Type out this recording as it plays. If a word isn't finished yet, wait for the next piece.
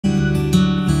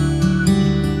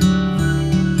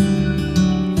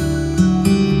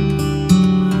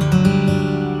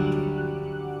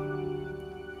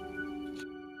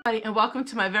and welcome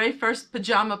to my very first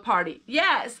pajama party.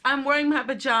 Yes, I'm wearing my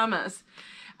pajamas.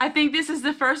 I think this is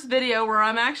the first video where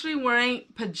I'm actually wearing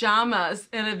pajamas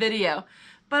in a video.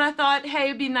 But I thought, hey,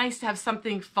 it'd be nice to have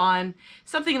something fun,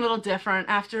 something a little different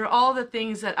after all the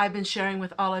things that I've been sharing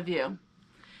with all of you.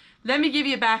 Let me give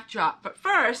you a backdrop. But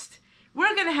first,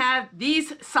 we're going to have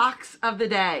these socks of the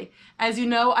day. As you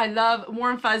know, I love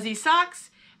warm fuzzy socks,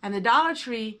 and the Dollar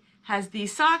Tree has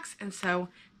these socks, and so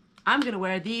I'm going to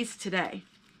wear these today.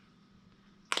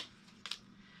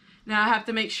 Now I have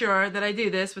to make sure that I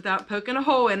do this without poking a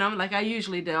hole in them like I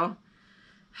usually do.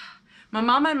 My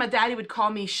mama and my daddy would call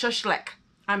me shushlick.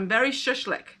 I'm very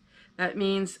shushlick. That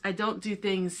means I don't do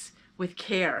things with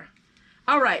care.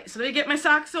 Alright, so let me get my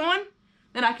socks on,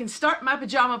 then I can start my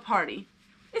pajama party.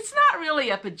 It's not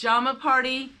really a pajama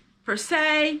party per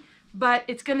se, but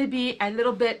it's going to be a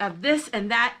little bit of this and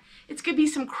that. It's going to be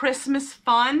some Christmas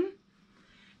fun.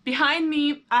 Behind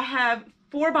me, I have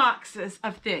 4 boxes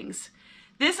of things.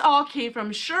 This all came from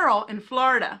Cheryl in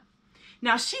Florida.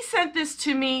 Now, she sent this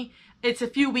to me, it's a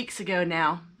few weeks ago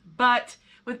now, but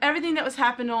with everything that was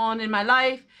happening on in my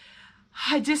life,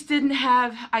 I didn't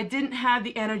have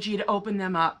the energy to open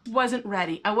them up. Wasn't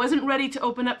ready. I wasn't ready to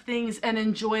open up things and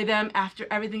enjoy them after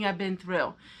everything I've been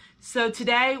through. So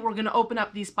today, we're going to open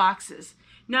up these boxes.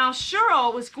 Now,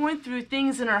 Cheryl was going through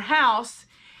things in her house,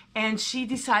 and she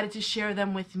decided to share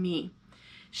them with me.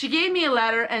 She gave me a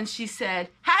letter and she said,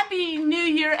 Happy New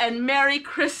Year and Merry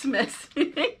Christmas.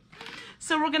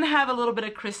 So we're going to have a little bit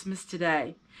of Christmas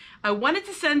today. I wanted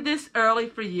to send this early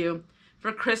for you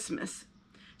for Christmas.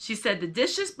 She said the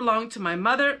dishes belong to my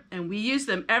mother and we use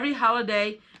them every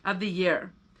holiday of the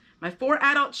year. My 4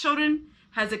 adult children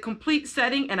has a complete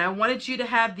setting and I wanted you to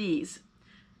have these.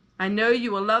 I know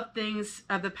you will love things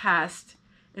of the past.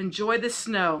 Enjoy the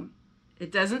snow.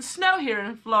 It doesn't snow here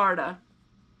in Florida.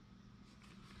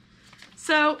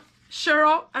 So,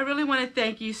 Cheryl, I really want to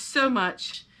thank you so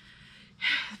much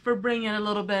for bringing a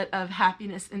little bit of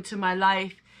happiness into my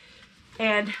life.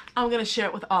 And I'm going to share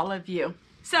it with all of you.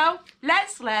 So,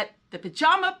 let's let the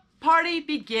pajama party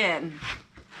begin.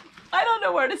 I don't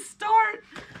know where to start.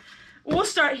 We'll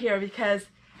start here because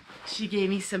she gave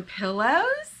me some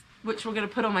pillows, which we're going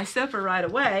to put on my sofa right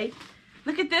away.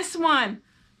 Look at this one.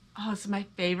 Oh, it's my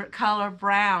favorite color,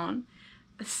 brown.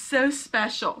 It's so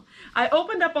special. I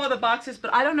opened up all the boxes,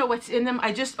 but I don't know what's in them.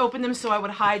 I just opened them so I would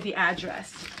hide the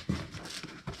address.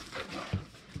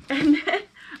 And then,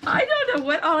 I don't know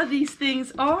what all of these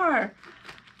things are.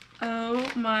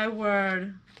 Oh, my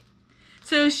word.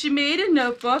 So she made a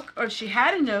notebook, or she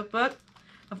had a notebook,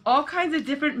 of all kinds of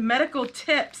different medical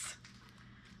tips.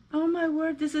 Oh, my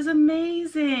word, this is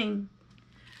amazing.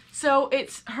 So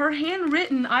it's her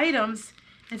handwritten items.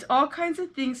 It's all kinds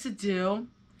of things to do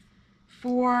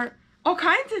for all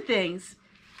kinds of things.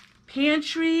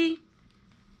 Pantry,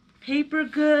 paper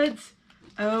goods.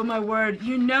 Oh my word.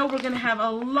 You know we're going to have a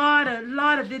lot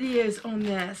of videos on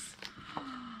this.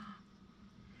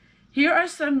 Here are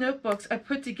some notebooks I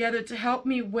put together to help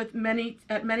me with many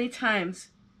times.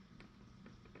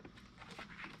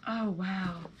 Oh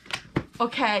wow.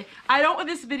 Okay, I don't want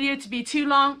this video to be too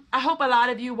long. I hope a lot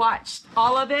of you watched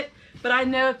all of it. But I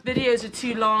know if videos are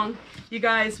too long, you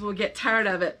guys will get tired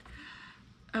of it.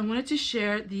 I wanted to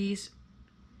share these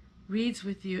reads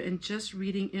with you and just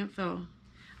reading info.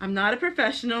 I'm not a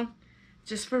professional,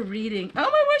 just for reading. Oh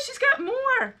my word, she's got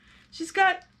more. She's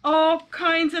got all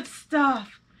kinds of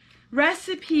stuff.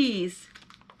 Recipes.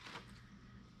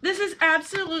 This is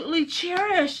absolutely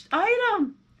cherished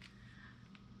item.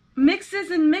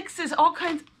 Mixes and mixes, all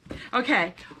kinds.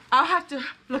 Okay, I'll have to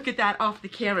look at that off the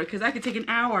camera because I could take an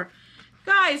hour.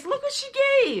 Guys, look what she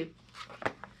gave.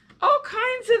 All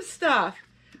kinds of stuff.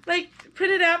 Like,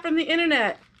 printed out from the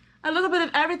internet. A little bit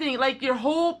of everything. Like your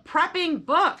whole prepping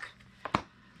book.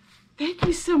 Thank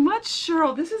you so much,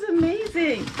 Cheryl. This is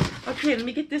amazing. Okay, let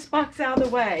me get this box out of the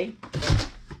way.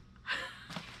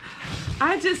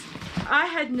 I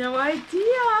had no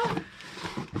idea.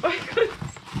 My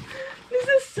goodness. This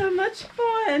is so much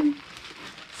fun.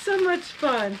 So much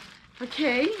fun.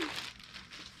 Okay.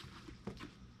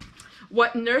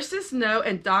 What nurses know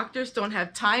and doctors don't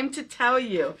have time to tell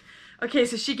you. Okay,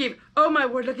 so she gave, oh my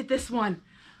word, look at this one.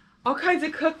 All kinds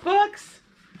of cookbooks.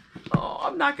 Oh,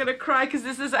 I'm not going to cry because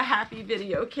this is a happy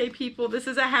video. Okay, people, this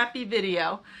is a happy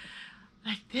video.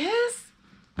 Like this.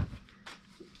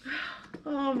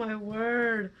 Oh my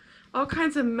word. All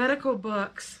kinds of medical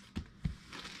books.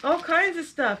 All kinds of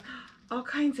stuff. All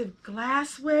kinds of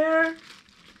glassware.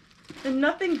 And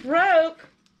nothing broke.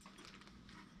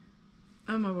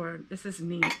 Oh my word, this is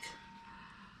neat.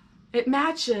 It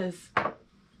matches.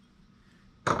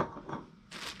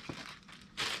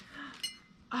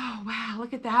 Oh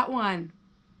look at that one.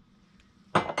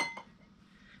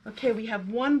 Okay, we have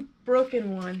one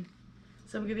broken one,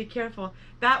 so I'm gonna be careful.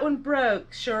 That one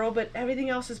broke, Cheryl, but everything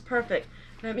else is perfect.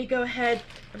 Let me go ahead.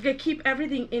 I'm gonna keep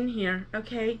everything in here,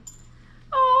 okay?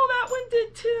 Oh, that one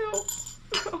did too.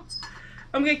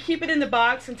 I'm gonna keep it in the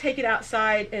box and take it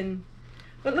outside.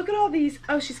 But look at all these.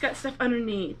 Oh, she's got stuff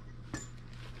underneath.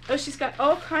 Oh, she's got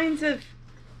all kinds of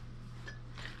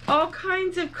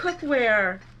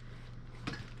cookware.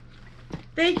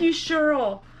 Thank you,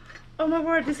 Cheryl. Oh my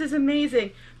word, this is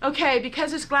amazing. Okay,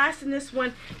 because there's glass in this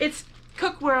one, it's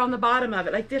cookware on the bottom of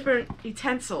it, like different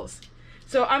utensils.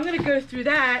 So I'm gonna go through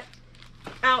that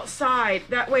outside.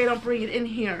 That way I don't bring it in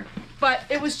here. But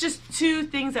it was just two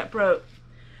things that broke.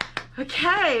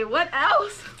 Okay, what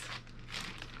else?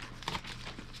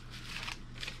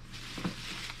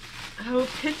 Oh,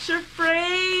 picture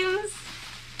frames.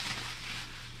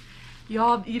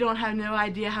 Y'all, you don't have no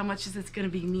idea how much this is gonna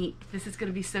be neat. This is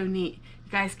gonna be so neat.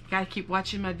 You guys gotta keep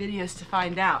watching my videos to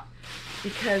find out,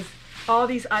 because all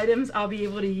these items I'll be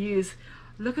able to use.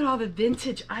 Look at all the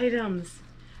vintage items.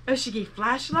 Oh, she gave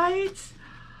flashlights.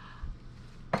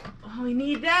 Oh, we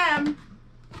need them.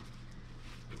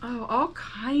 Oh, all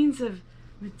kinds of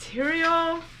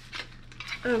material.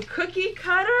 Oh, cookie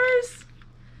cutters.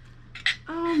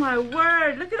 Oh my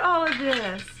word, look at all of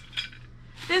this.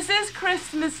 This is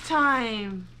Christmas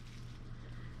time.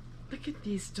 Look at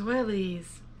these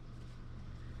doilies.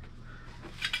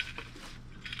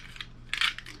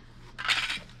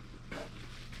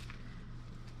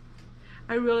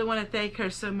 I really want to thank her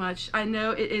so much. I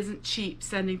know it isn't cheap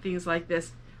sending things like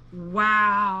this.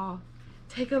 Wow.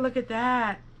 Take a look at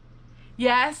that.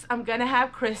 Yes, I'm going to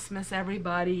have Christmas,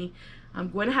 everybody.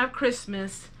 I'm going to have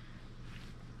Christmas.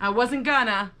 I wasn't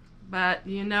gonna, but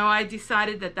you know, I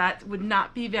decided that that would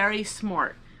not be very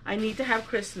smart. I need to have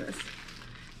Christmas.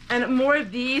 And more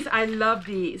of these. I love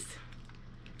these.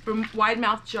 From wide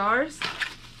mouth jars.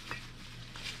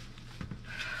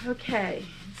 Okay,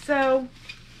 so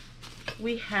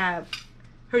we have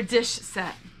her dish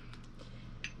set.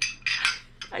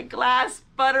 A glass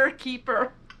butter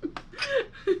keeper.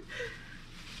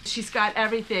 She's got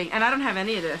everything, and I don't have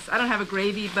any of this. I don't have a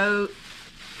gravy boat.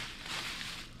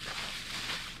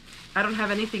 I don't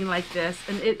have anything like this,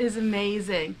 and it is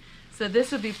amazing. So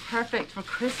this would be perfect for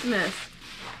Christmas.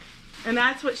 And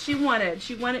that's what she wanted.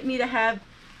 She wanted me to have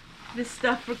this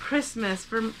stuff for Christmas.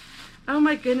 Oh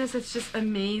my goodness, it's just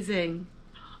amazing.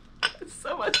 It's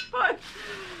so much fun.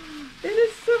 It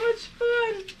is so much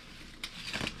fun.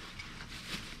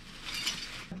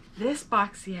 This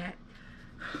box yet.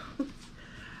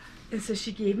 And so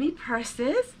she gave me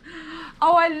purses.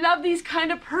 Oh, I love these kind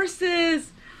of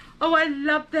purses. Oh, I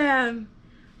love them.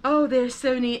 Oh, they're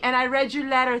so neat. And I read your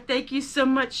letter. Thank you so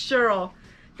much, Cheryl.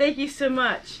 Thank you so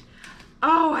much.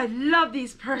 Oh, I love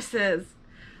these purses.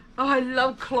 Oh, I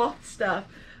love cloth stuff.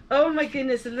 Oh my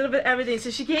goodness, a little bit of everything.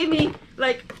 So she gave me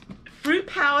like fruit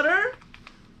powder,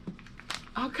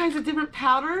 all kinds of different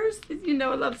powders. You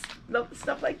know, I love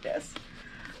stuff like this.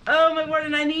 Oh my word,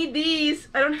 and I need these.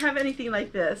 I don't have anything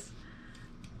like this.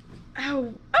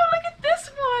 Oh, look at this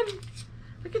one.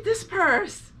 Look at this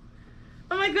purse.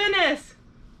 Oh my goodness.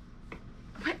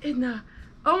 What in the...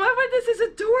 Oh my word, this is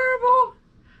adorable.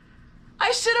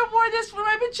 I should have worn this for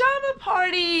my pajama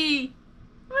party.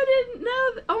 I didn't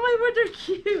know. Oh my word, they're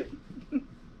cute.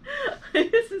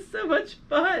 This is so much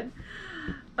fun.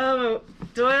 Oh,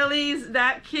 doilies,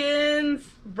 napkins,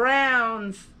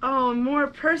 browns. Oh, more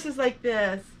purses like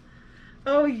this.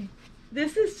 Oh,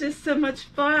 this is just so much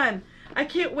fun. I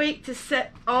can't wait to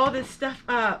set all this stuff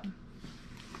up.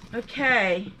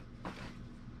 Okay.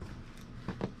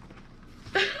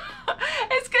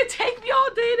 It's gonna take me all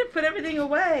day to put everything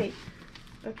away.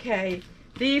 Okay,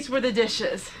 these were the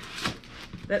dishes.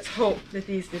 Let's hope that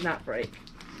these did not break.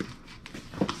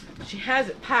 She has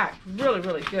it packed really,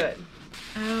 really good.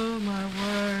 Oh my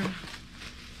word.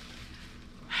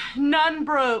 None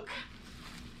broke.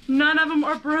 None of them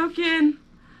are broken.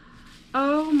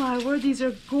 Oh my word, these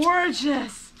are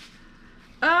gorgeous.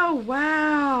 Oh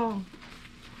wow.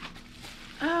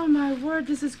 Oh my word,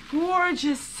 this is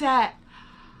gorgeous set.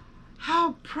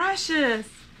 How precious.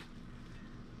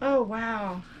 Oh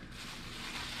wow.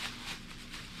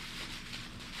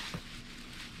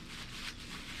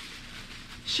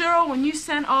 Cheryl, when you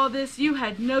sent all this, you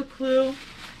had no clue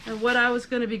of what I was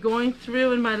going to be going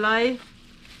through in my life.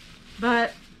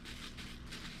 But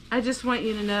I just want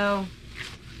you to know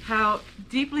how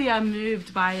deeply I'm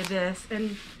moved by this,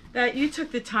 and that you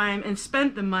took the time and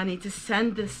spent the money to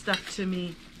send this stuff to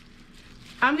me.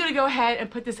 I'm going to go ahead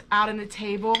and put this out on the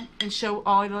table and show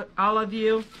all of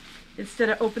you. instead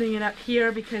of opening it up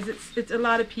here because it's a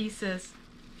lot of pieces.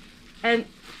 And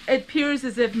it appears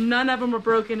as if none of them are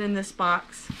broken in this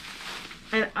box.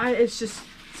 And it's just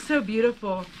so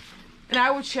beautiful. And I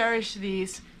will cherish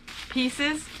these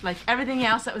pieces like everything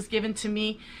else that was given to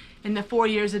me in the 4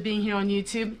 years of being here on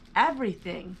YouTube.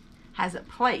 Everything has a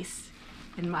place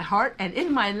in my heart and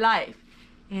in my life.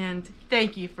 And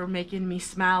thank you for making me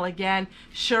smile again.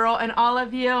 Cheryl and all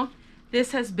of you,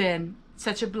 this has been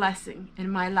such a blessing in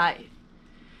my life.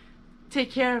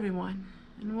 Take care, everyone,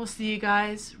 and we'll see you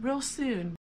guys real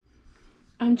soon.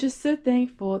 I'm just so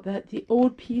thankful that the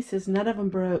old pieces, none of them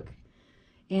broke.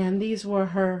 And these were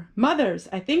her mother's.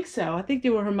 I think so. I think they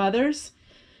were her mother's.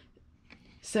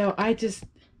 So I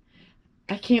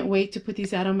can't wait to put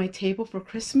these out on my table for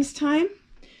Christmas time.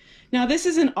 Now this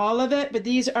isn't all of it, but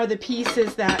these are the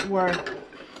pieces that were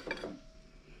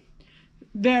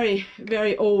very,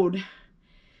 very old.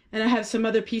 And I have some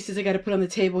other pieces I got to put on the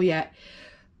table yet.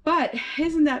 But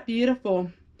isn't that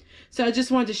beautiful? So I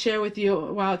just wanted to share with you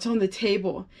while it's on the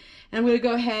table. And I'm going to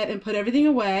go ahead and put everything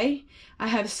away. I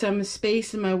have some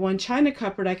space in my one china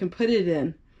cupboard I can put it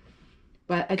in.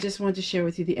 But I just wanted to share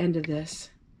with you the end of this.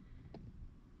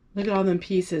 Look at all them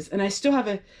pieces. And I still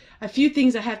have a few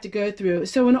things I have to go through.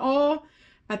 So in all,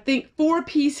 I think 4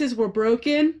 pieces were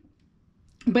broken.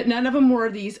 But none of them were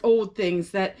these old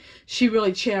things that she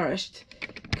really cherished.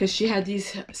 Because she had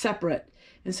these separate.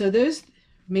 And so those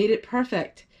made it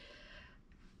perfect.